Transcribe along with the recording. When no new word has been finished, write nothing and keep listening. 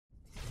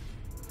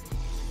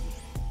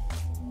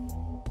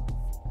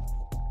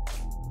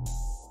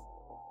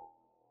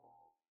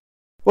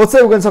Well,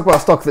 today we're going to talk about a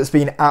stock that's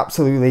been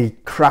absolutely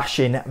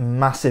crashing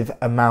massive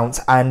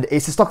amounts, and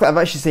it's a stock that I've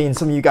actually seen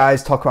some of you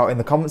guys talk about in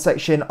the comment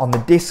section, on the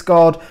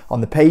Discord,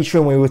 on the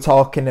Patreon. We were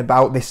talking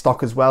about this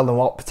stock as well and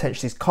what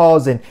potentially is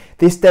causing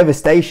this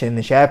devastation in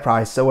the share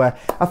price. So I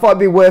thought it'd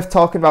be worth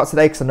talking about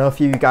today because I know a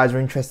few of you guys are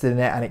interested in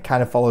it, and it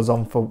kind of follows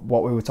on for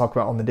what we were talking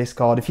about on the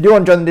Discord. If you do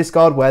want to join the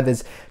Discord, where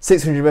there's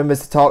 600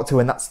 members to talk to,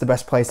 and that's the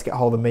best place to get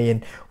hold of me,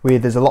 and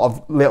there's a lot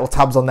of little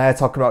tabs on there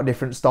talking about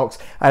different stocks,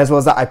 and as well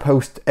as that I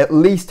post at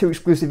least 2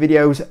 exclusive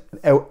videos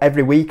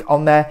every week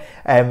on there.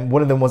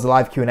 One of them was a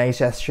live Q&A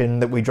session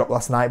that we dropped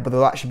last night, but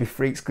there'll actually be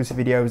 3 exclusive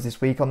videos this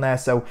week on there.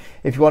 So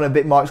if you want a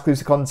bit more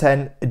exclusive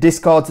content, a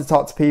Discord to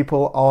talk to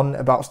people on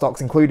about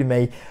stocks, including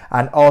me,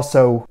 and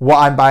also what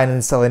I'm buying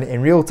and selling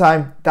in real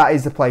time, that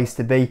is the place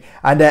to be.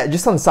 And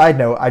just on a side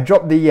note, I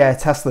dropped the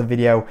Tesla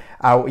video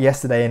out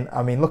yesterday, and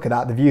I mean, look at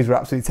that, the views were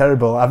absolutely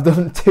terrible. I've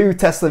done 2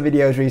 Tesla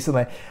videos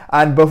recently,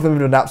 and both of them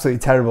have done absolutely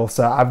terrible.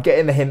 So I'm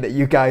getting the hint that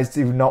you guys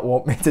do not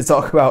want me to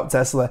talk about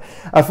Tesla.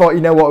 I thought,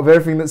 you know what, with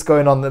everything that's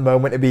going on at the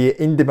moment, it'd be an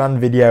in-demand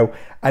video,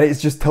 and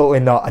it's just totally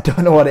not. I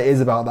don't know what it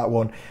is about that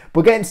one.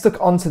 But getting stuck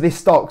onto this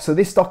stock. So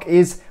this stock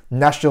is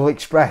National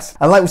Express.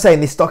 And like we're saying,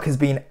 this stock has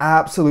been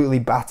absolutely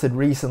battered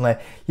recently.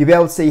 You'll be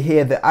able to see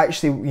here that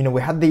actually, you know,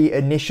 we had the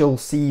initial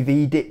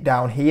CV dip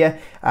down here,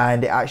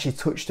 and it actually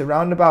touched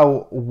around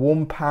about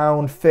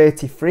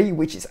 £1.33,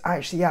 which it's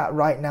actually at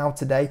right now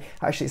today.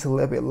 Actually, it's a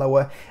little bit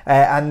lower.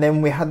 And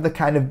then we had the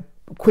kind of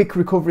quick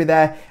recovery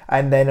there,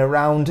 and then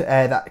around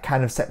that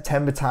kind of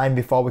September time,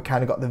 before we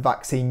kind of got the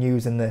vaccine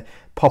news and the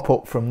pop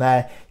up from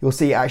there, you'll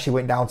see it actually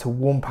went down to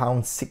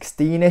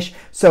 £1.16ish.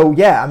 So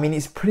yeah, I mean,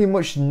 it's pretty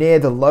much near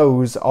the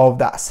lows of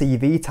that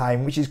CV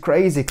time, which is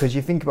crazy because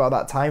you think about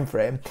that time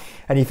frame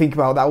and you think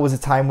about that was a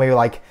time where you're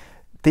like,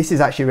 this is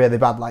actually really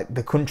bad, like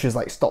the country's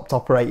like stopped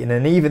operating,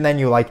 and even then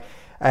you're like,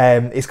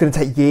 it's going to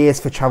take years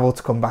for travel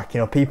to come back, you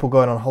know, people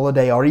going on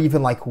holiday or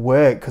even like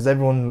work, because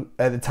everyone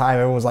at the time,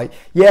 everyone was like,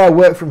 yeah,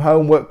 work from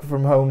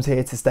home's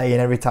here to stay,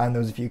 and every time there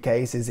was a few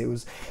cases, it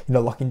was, you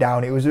know, locking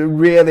down. It was a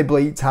really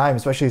bleak time,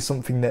 especially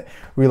something that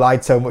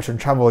relied so much on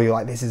travel. You're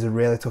like, this is a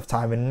really tough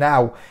time. And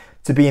now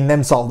to be in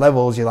them sort of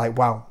levels, you're like,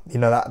 wow, you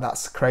know,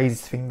 that's crazy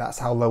to think that's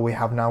how low we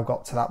have now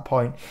got to that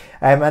point.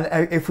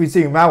 And if we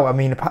zoom out, I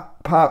mean,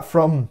 apart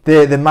from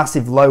the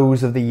massive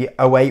lows of the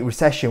 08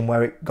 recession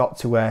where it got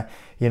to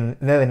you know,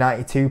 nearly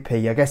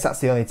 92p, I guess that's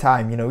the only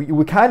time, you know,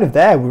 we're kind of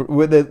there.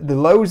 We're the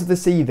lows of the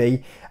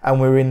CV, and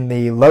we're in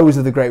the lows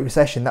of the Great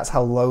Recession. That's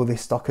how low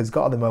this stock has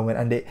got at the moment.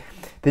 And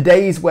the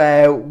days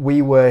where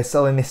we were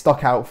selling this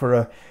stock out for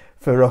a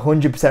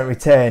 100%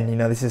 return, you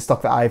know, this is a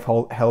stock that I've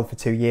held for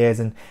 2 years,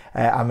 and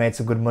I made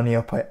some good money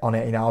up on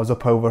it. You know, I was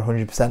up over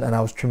 100%, and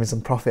I was trimming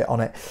some profit on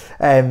it.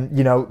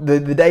 You know,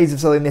 the days of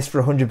selling this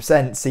for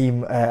 100%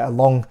 seem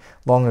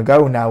long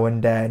ago now,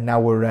 and now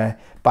we're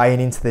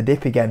buying into the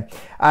dip again.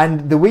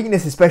 And the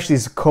weakness especially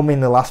has come in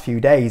the last few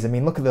days. I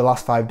mean, look at the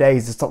last 5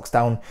 days, the stock's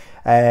down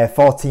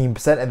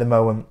 14% at the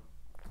moment.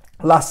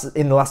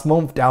 In the last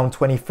month, down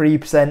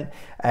 23%.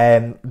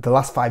 The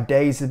last 5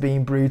 days have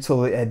been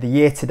brutal. The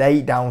year to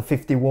date, down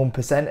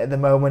 51% at the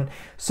moment.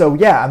 So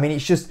yeah, I mean,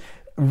 it's just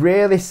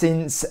really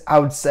since, I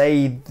would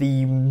say,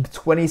 the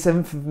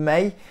 27th of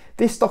May,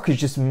 this stock has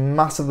just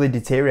massively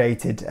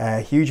deteriorated a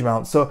huge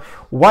amount. So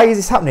why is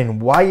this happening?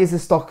 Why is the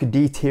stock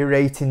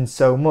deteriorating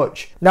so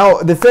much? Now,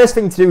 the first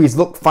thing to do is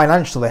look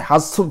financially.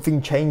 Has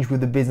something changed with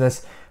the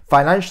business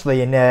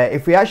financially? And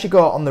if we actually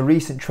go on the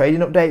recent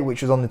trading update,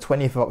 which was on the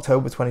 20th of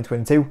October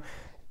 2022,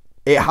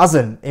 it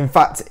hasn't. In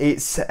fact,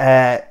 it's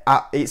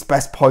at its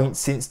best point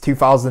since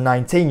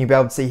 2019. You'll be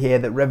able to see here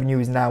that revenue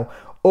is now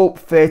up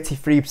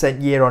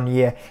 33% year on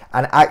year,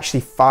 and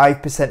actually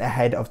 5%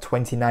 ahead of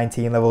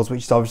 2019 levels,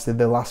 which is obviously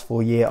the last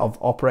full year of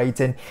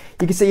operating.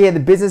 You can see here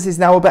the business is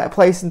now a better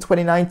place than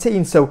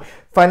 2019. So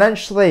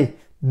financially,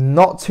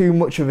 not too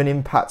much of an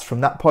impact from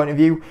that point of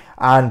view,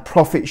 and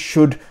profit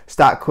should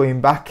start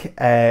coming back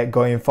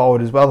going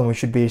forward as well, and we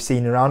should be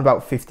seeing around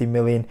about 50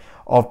 million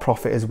of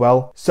profit as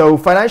well. So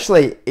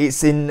financially,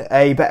 it's in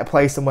a better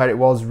place than where it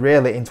was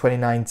really in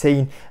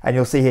 2019, and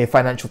you'll see here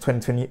financial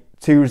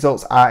 2022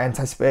 results are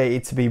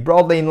anticipated to be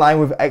broadly in line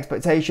with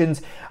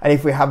expectations. And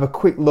if we have a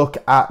quick look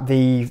at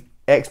the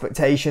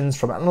expectations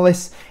from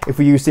analysts, if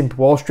we use Simple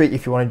Wall Street,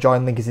 if you want to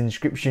join, link is in the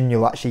description,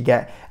 you'll actually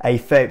get a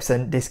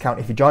 30% discount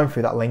if you join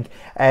through that link.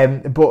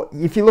 But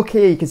if you look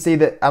here, you can see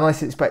that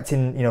analysts are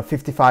expecting, you know,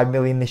 55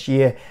 million this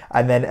year,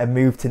 and then a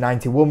move to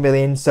 91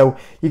 million. So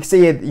you can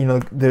see, you know,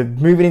 they're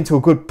moving into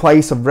a good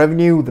place of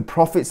revenue. The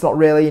profit's not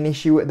really an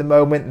issue at the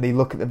moment. They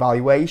look at the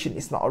valuation,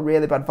 it's not a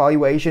really bad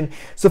valuation.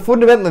 So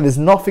fundamentally, there's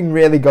nothing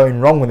really going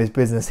wrong with this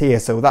business here.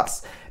 So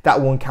that's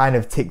that one kind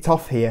of ticked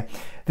off here.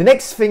 The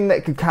next thing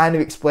that could kind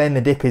of explain the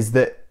dip is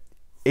that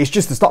it's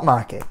just the stock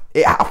market.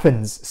 It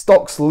happens.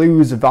 Stocks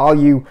lose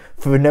value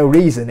for no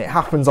reason. It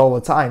happens all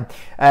the time.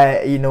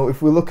 You know,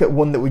 if we look at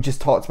one that we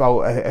just talked about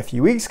a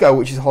few weeks ago,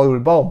 which is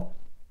Hollywood Bowl,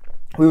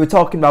 we were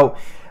talking about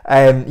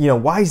you know,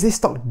 why is this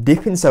stock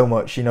dipping so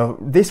much? You know,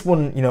 this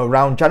one, you know,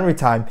 around January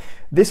time,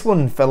 this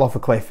one fell off a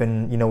cliff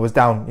and, you know, was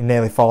down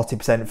nearly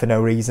 40% for no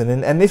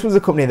reason. And this was a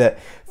company that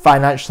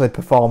financially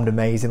performed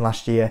amazing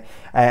last year,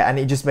 and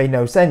it just made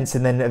no sense.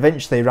 And then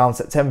eventually around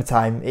September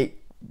time, it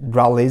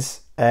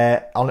rallies,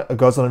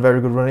 goes on a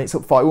very good run. It's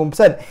up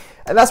 41%.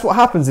 And that's what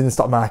happens in the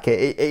stock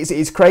market.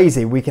 It's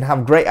crazy. We can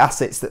have great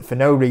assets that for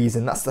no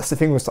reason, that's the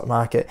thing with the stock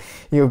market,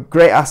 you know,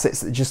 great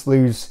assets that just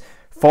lose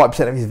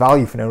 40% of its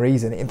value for no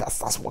reason.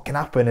 That's what can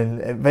happen.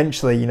 And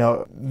eventually, you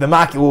know, the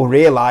market will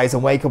realise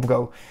and wake up and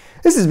go,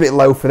 this is a bit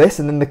low for this,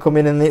 and then they come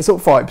in and it's up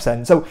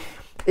 40%. So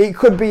it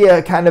could be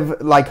a kind of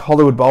like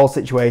Hollywood Bowl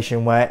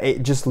situation where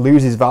it just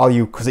loses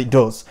value because it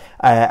does.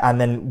 And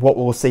then what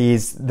we'll see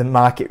is the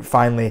market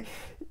finally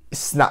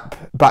snap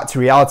back to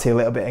reality a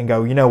little bit and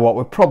go, you know what,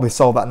 we've probably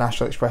sold that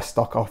National Express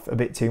stock off a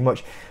bit too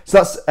much. So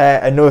that's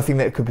another thing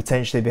that could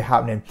potentially be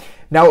happening.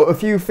 Now, a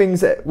few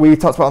things that we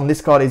talked about on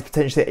Discord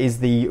is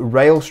the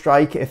rail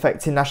strike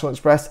affecting National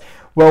Express.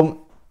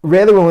 Well,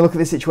 really, when we look at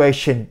this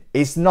situation,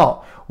 it's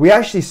not. We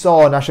actually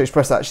saw National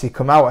Express actually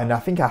come out, and I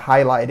think I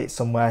highlighted it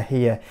somewhere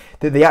here,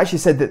 that they actually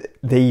said that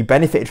they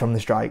benefited from the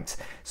strikes.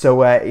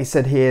 So it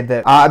said here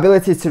that our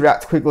ability to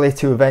react quickly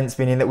to events,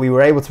 meaning that we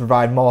were able to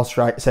provide more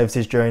strike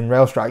services during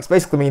rail strikes,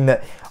 basically mean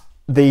that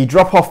the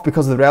drop off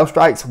because of the rail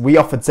strikes, we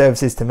offered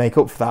services to make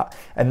up for that,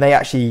 and they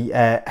actually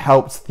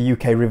helped the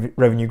UK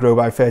revenue grow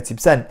by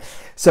 30%.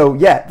 So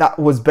yeah, that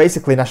was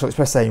basically National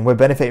Express saying we're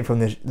benefiting from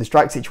the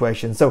strike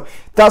situation. So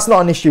that's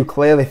not an issue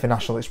clearly for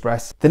National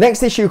Express. The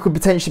next issue could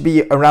potentially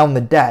be around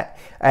the debt.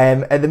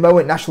 At the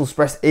moment, National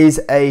Express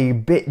is a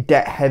bit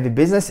debt heavy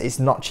business. It's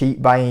not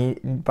cheap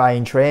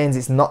buying trains.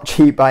 It's not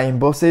cheap buying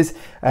buses.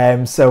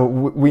 So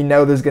we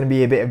know there's going to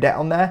be a bit of debt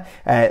on there.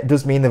 It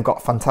does mean they've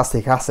got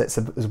fantastic assets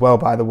as well,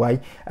 by the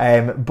way.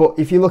 But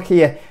if you look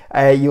here,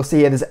 you'll see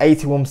here there's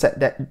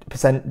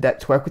 81% debt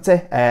to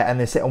equity, and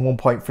they sit on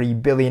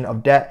 1.3 billion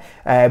of debt.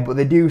 But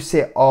they do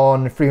sit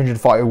on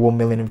 341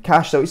 million of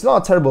cash, so it's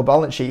not a terrible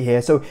balance sheet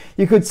here. So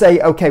you could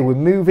say, okay, we're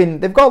moving.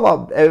 They've got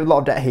a lot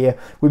of debt here.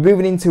 We're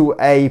moving into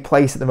a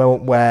place at the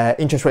moment where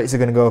interest rates are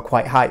going to go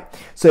quite high.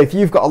 So if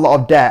you've got a lot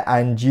of debt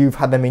and you've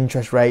had them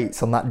interest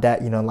rates on that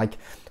debt, you know, like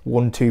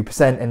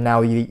 1-2%, and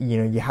now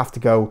you have to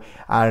go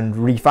and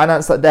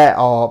refinance that debt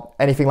or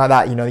anything like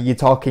that, you know, you're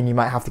talking you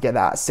might have to get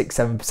that at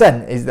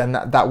 6-7%, is then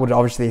that would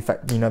obviously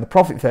affect, you know, the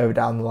profit further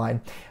down the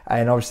line,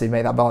 and obviously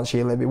make that balance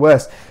sheet a little bit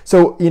worse.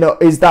 So, you know,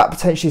 is that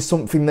potentially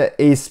something that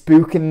is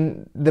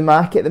spooking the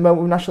market at the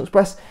moment with National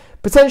Express?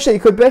 Potentially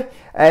it could be.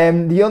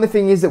 The only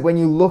thing is that when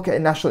you look at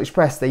National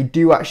Express, they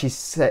do actually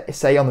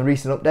say on the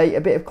recent update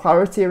a bit of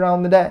clarity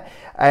around the debt,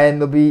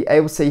 and they'll be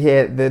able to see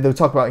here, they'll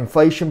talk about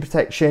inflation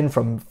protection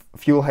from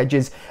fuel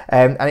hedges,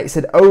 and it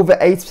said over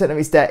 80% of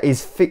its debt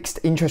is fixed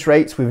interest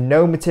rates with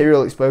no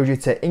material exposure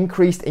to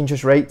increased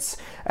interest rates,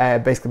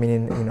 basically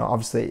meaning, you know,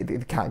 obviously they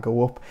can't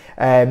go up,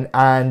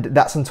 and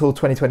that's until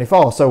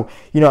 2024. So,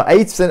 you know,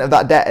 80% of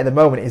that debt at the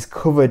moment is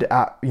covered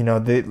at, you know,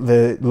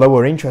 the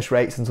lower interest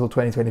rates until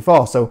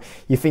 2024. So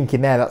you're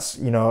thinking there, that's,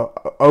 you know,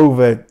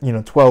 over, you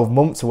know, 12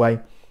 months away.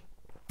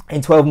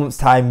 In 12 months'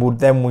 time, would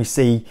then we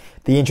see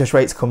the interest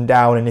rates come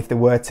down, and if they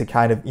were to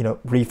kind of, you know,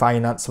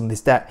 refinance some of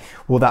this debt,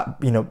 will that,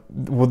 you know,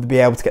 would they be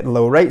able to get the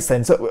lower rates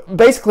then? So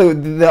basically,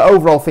 the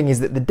overall thing is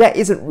that the debt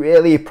isn't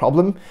really a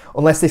problem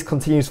unless this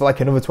continues for like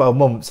another 12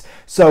 months.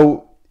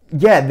 So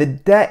yeah, the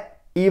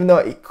debt, even though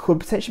it could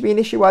potentially be an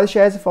issue why the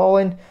shares are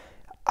falling,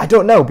 I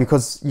don't know,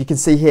 because you can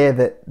see here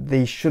that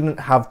they shouldn't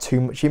have too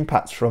much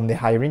impact from the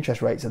higher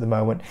interest rates at the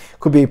moment.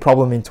 Could be a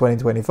problem in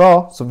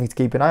 2024, something to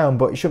keep an eye on,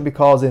 but it shouldn't be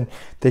causing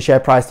the share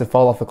price to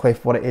fall off a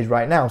cliff what it is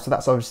right now. So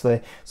that's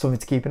obviously something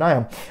to keep an eye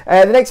on.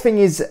 The next thing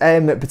is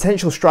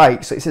potential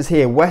strikes. So it says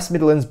here, West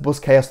Midlands bus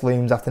chaos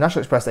looms after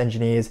National Express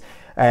engineers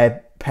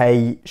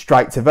pay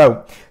strike to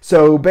vote.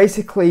 So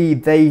basically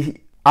they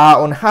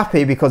are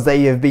unhappy because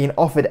they have been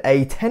offered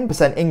a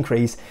 10%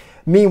 increase.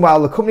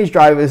 Meanwhile, the company's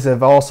drivers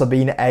have also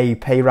been a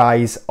pay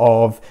rise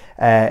of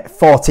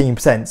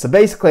 14%. So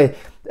basically,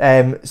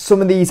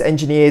 some of these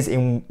engineers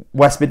in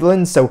West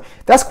Midlands, so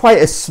that's quite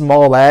a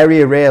small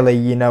area really,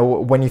 you know,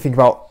 when you think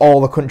about all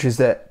the countries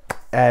that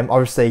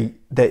obviously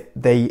that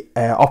they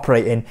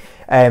operate in,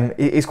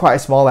 it's quite a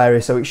small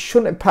area, so it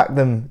shouldn't impact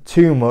them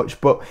too much.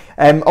 But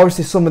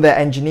obviously some of their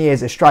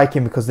engineers are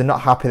striking because they're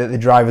not happy that the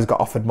drivers got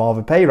offered more of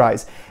a pay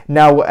rise.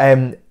 Now,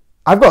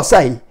 I've got to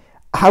say,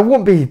 I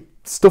wouldn't be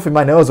stuffing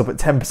my nose up at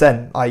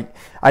 10%. Like,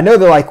 I know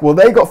they're like, well,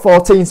 they got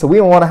 14, so we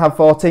don't want to have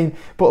 14,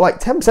 but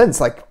like 10%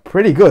 is like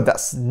pretty good.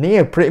 That's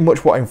near pretty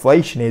much what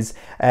inflation is,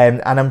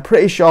 and I'm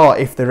pretty sure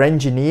if they're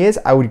engineers,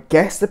 I would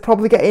guess they're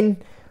probably getting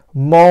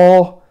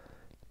more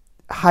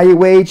higher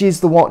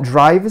wages than what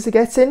drivers are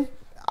getting.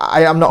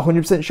 I'm not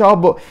 100% sure,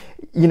 but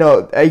you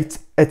know, a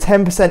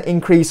 10%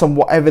 increase on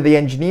whatever the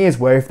engineers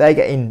were, if they're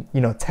getting,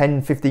 you know,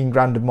 10-15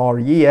 grand more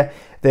a year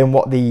than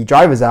what the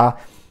drivers are,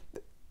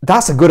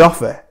 that's a good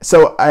offer.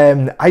 So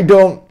I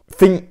don't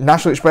think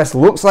National Express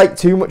looks like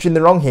too much in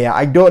the wrong here.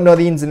 I don't know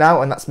the ins and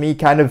outs, and that's me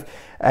kind of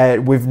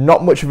with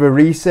not much of a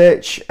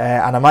research,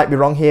 and I might be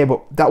wrong here,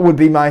 but that would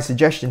be my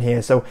suggestion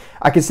here. So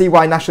I can see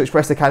why National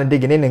Express are kind of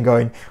digging in and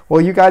going, well,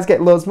 you guys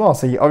get loads more,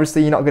 so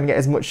obviously you're not going to get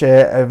as much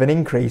of an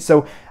increase.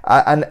 So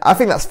and I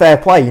think that's fair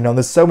play. You know,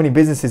 there's so many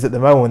businesses at the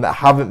moment that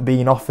haven't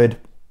been offered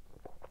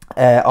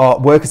or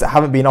workers that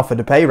haven't been offered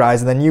a pay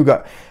rise, and then you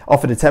got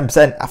offered a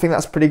 10%. I think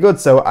that's pretty good.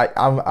 So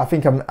I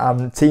think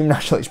I'm Team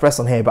National Express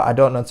on here, but I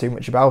don't know too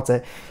much about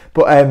it.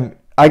 But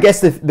I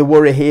guess the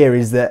worry here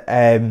is that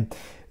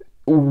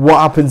what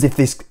happens if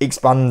this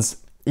expands,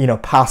 you know,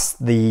 past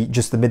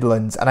just the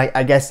Midlands, and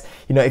I guess,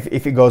 you know,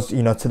 if it goes,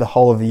 you know, to the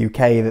whole of the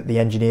UK, that the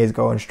engineers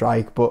go on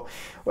strike. But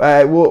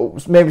well,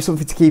 maybe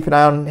something to keep an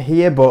eye on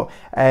here. But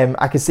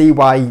I can see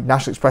why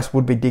National Express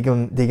would be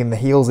digging the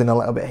heels in a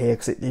little bit here,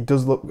 because it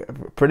does look a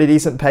pretty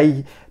decent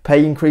pay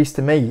increase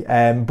to me.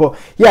 But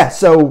yeah,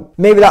 so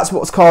maybe that's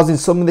what's causing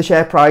some of the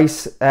share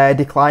price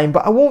decline.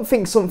 But I won't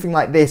think something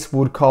like this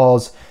would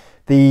cause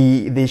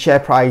the share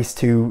price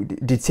to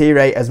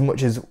deteriorate as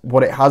much as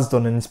what it has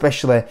done, and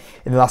especially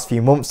in the last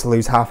few months to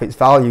lose half its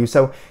value.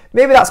 So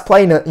maybe that's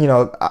playing, you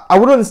know, I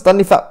would understand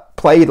if that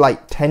played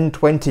like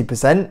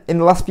 10-20% in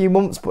the last few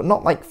months, but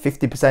not like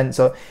 50%.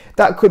 So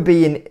that could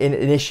be an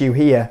issue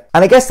here.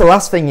 And I guess the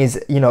last thing is,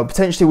 you know,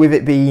 potentially with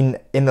it being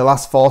in the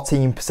last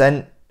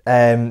 14%,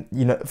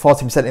 you know,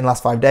 40% in the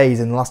last 5 days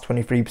and the last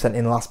 23%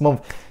 in the last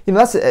month, you know,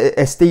 that's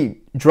a steep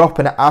drop.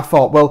 And I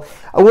thought, well,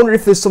 I wonder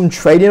if there's some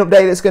trading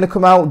update that's going to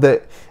come out,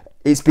 that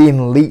it's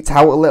being leaked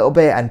out a little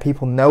bit and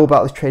people know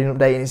about this trading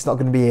update, and it's not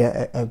going to be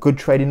a good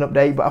trading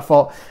update. But I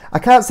thought, I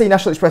can't see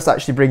National Express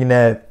actually bringing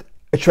a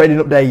trading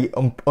update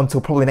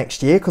until probably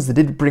next year, because they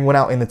did bring one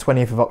out in the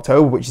 20th of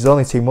October, which is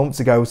only 2 months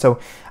ago. So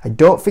I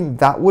don't think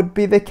that would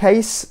be the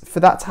case for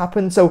that to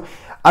happen. So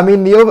I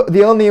mean,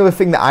 the only other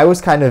thing that I was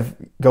kind of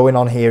going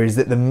on here is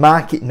that the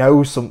market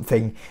knows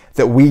something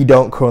that we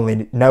don't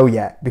currently know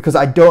yet, because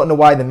I don't know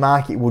why the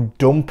market would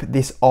dump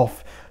this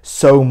off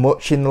so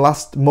much in the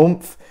last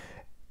month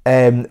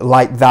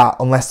like that,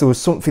 unless there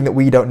was something that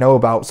we don't know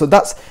about. So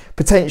that's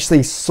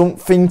potentially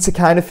something to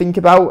kind of think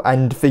about.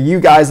 And for you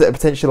guys that are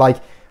potentially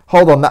like,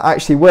 hold on, that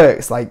actually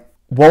works, like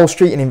Wall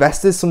Street and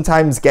investors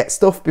sometimes get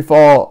stuff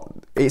before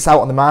it's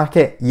out on the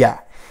market. Yeah,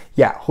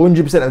 100%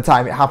 of the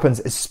time it happens,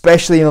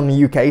 especially on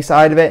the UK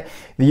side of it.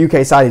 The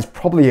UK side is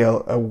probably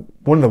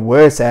one of the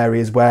worst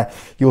areas where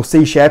you'll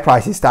see share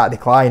prices start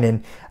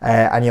declining,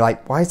 and you're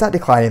like, why is that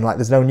declining? Like,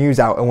 there's no news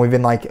out, and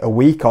within like a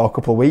week or a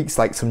couple of weeks,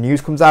 like some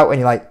news comes out, and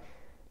you're like,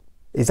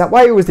 is that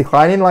why it was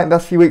declining like the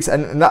last few weeks?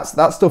 And that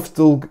stuff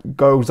still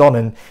goes on,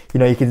 and you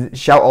know, you can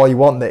shout all you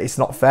want that it's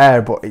not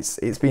fair, but it's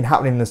been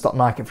happening in the stock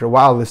market for a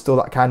while. There's still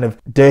that kind of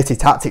dirty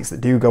tactics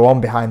that do go on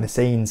behind the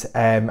scenes,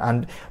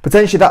 and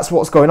potentially that's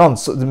what's going on.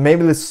 So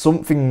maybe there's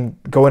something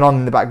going on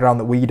in the background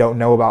that we don't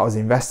know about as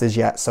investors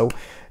yet. So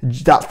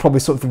that's probably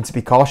something to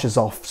be cautious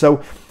of.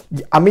 So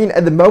I mean,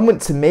 at the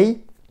moment, to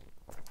me,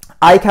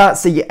 I can't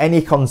see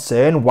any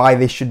concern why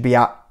this should be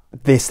at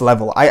this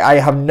level.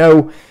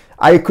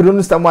 I could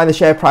understand why the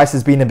share price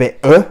has been a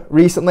bit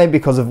recently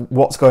because of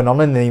what's going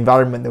on in the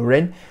environment that we're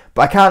in,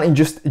 but I can't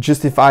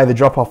justify the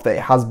drop off that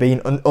it has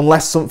been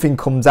unless something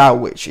comes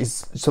out, which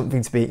is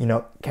something to be, you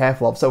know,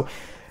 careful of. So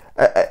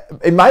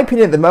in my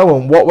opinion, at the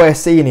moment, what we're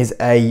seeing is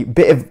a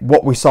bit of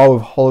what we saw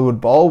with Hollywood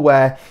Ball,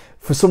 where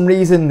for some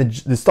reason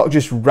the stock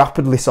just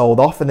rapidly sold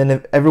off, and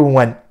then everyone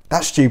went,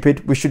 that's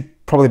stupid, we should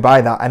probably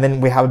buy that, and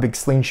then we have a big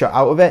slingshot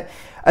out of it.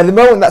 At the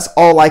moment, that's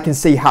all I can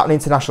see happening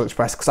to National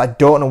Express, because I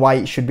don't know why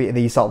it should be at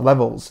these sort of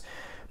levels.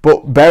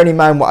 But bearing in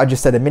mind what I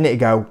just said a minute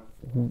ago,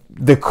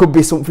 there could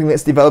be something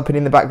that's developing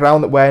in the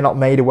background that we're not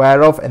made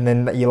aware of, and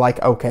then you're like,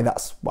 okay,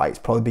 that's why it's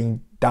probably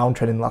been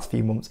downtrending in the last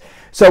few months.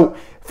 So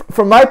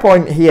from my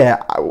point here,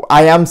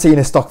 I am seeing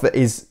a stock that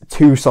is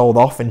too sold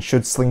off and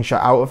should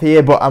slingshot out of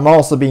here, but I'm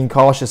also being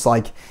cautious,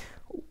 like,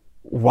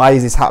 why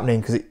is this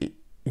happening? Because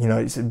you know,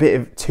 it's a bit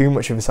of too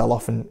much of a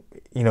sell-off, and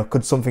you know,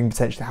 could something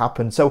potentially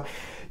happen? So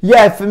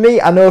yeah, for me,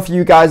 I know if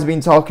you guys have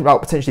been talking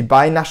about potentially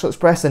buying National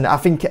Express, and I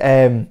think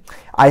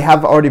I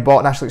have already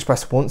bought National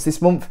Express once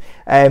this month,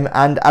 and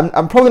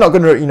I'm probably not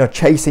going to, you know,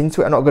 chase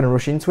into it. I'm not going to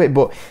rush into it,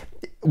 but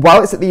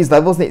while it's at these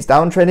levels and it's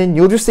downtrending,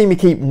 you'll just see me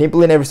keep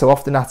nibbling every so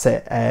often at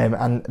it,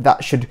 and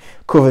that should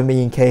cover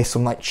me in case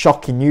some like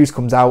shocking news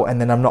comes out and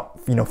then I'm not,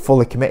 you know,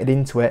 fully committed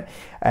into it.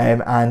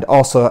 And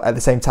also at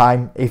the same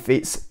time, if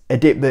it's a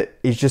dip that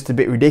is just a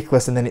bit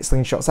ridiculous and then it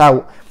slingshots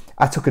out,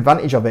 I took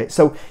advantage of it.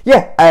 So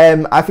yeah,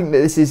 I think that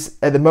this is,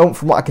 at the moment,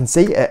 from what I can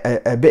see,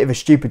 a bit of a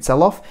stupid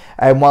sell-off.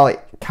 While it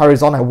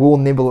carries on, I will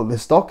nibble at the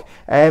stock,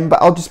 but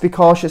I'll just be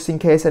cautious in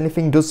case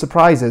anything does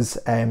surprise us,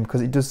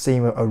 because it does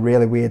seem a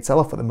really weird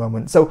sell-off at the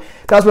moment. So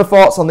that's my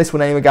thoughts on this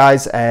one anyway,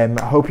 guys.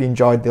 I hope you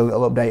enjoyed the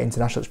little update into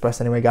National Express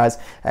anyway, guys.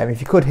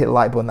 If you could hit the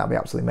like button, that'd be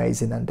absolutely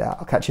amazing, and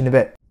I'll catch you in a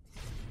bit.